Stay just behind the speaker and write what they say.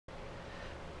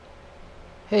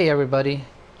Hey everybody,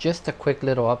 just a quick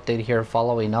little update here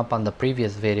following up on the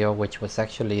previous video, which was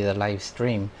actually the live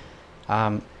stream.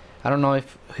 I don't know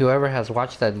if whoever has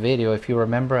watched that video, if you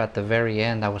remember at the very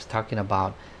end I was talking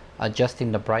about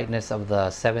adjusting the brightness of the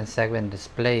 7-segment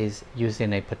displays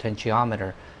using a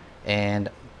potentiometer, and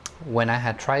when I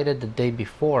had tried it the day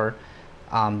before,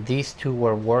 these two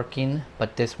were working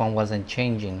but this one wasn't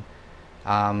changing,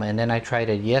 and then I tried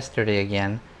it yesterday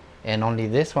again and only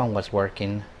this one was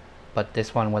working but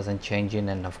this one wasn't changing,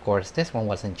 and of course this one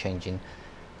wasn't changing.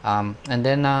 And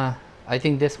then I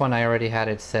think this one I already had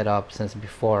it set up since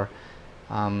before,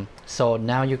 so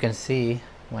now you can see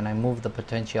when I move the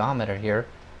potentiometer here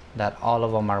that all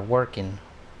of them are working.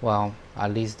 Well,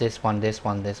 at least this one, this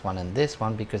one, this one, and this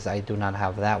one, because I do not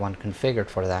have that one configured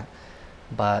for that.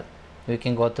 But we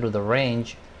can go through the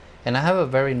range, and I have a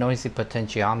very noisy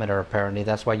potentiometer apparently,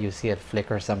 that's why you see it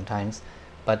flicker sometimes,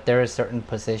 but there are certain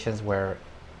positions where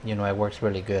it works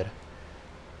really good.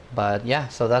 But yeah,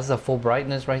 so that's the full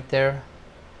brightness right there.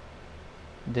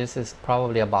 This is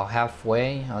probably about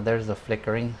halfway. There's the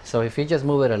flickering, so if you just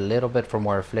move it a little bit from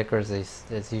where it flickers,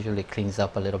 it usually cleans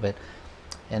up a little bit.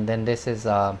 And then this is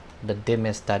the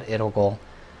dimmest that it'll go.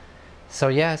 So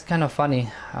yeah, it's kind of funny.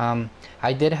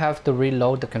 I did have to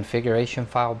reload the configuration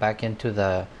file back into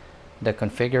the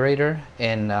configurator,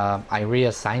 and I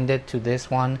reassigned it to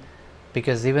this one,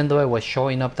 because even though it was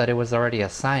showing up that it was already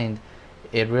assigned,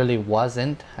 it really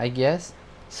wasn't, I guess.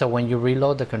 So when you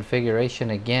reload the configuration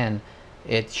again,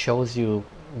 it shows you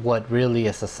what really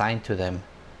is assigned to them.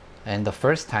 And the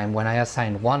first time when I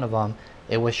assigned one of them,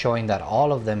 it was showing that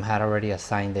all of them had already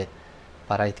assigned it,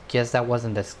 but I guess that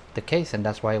wasn't the case, and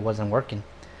that's why it wasn't working.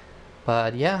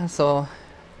 But yeah, so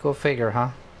go figure, huh?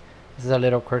 This is a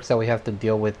little quirks that we have to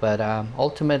deal with, but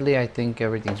ultimately I think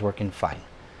everything's working fine.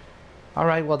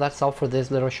 Alright, well that's all for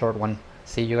this little short one.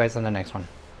 See you guys on the next one.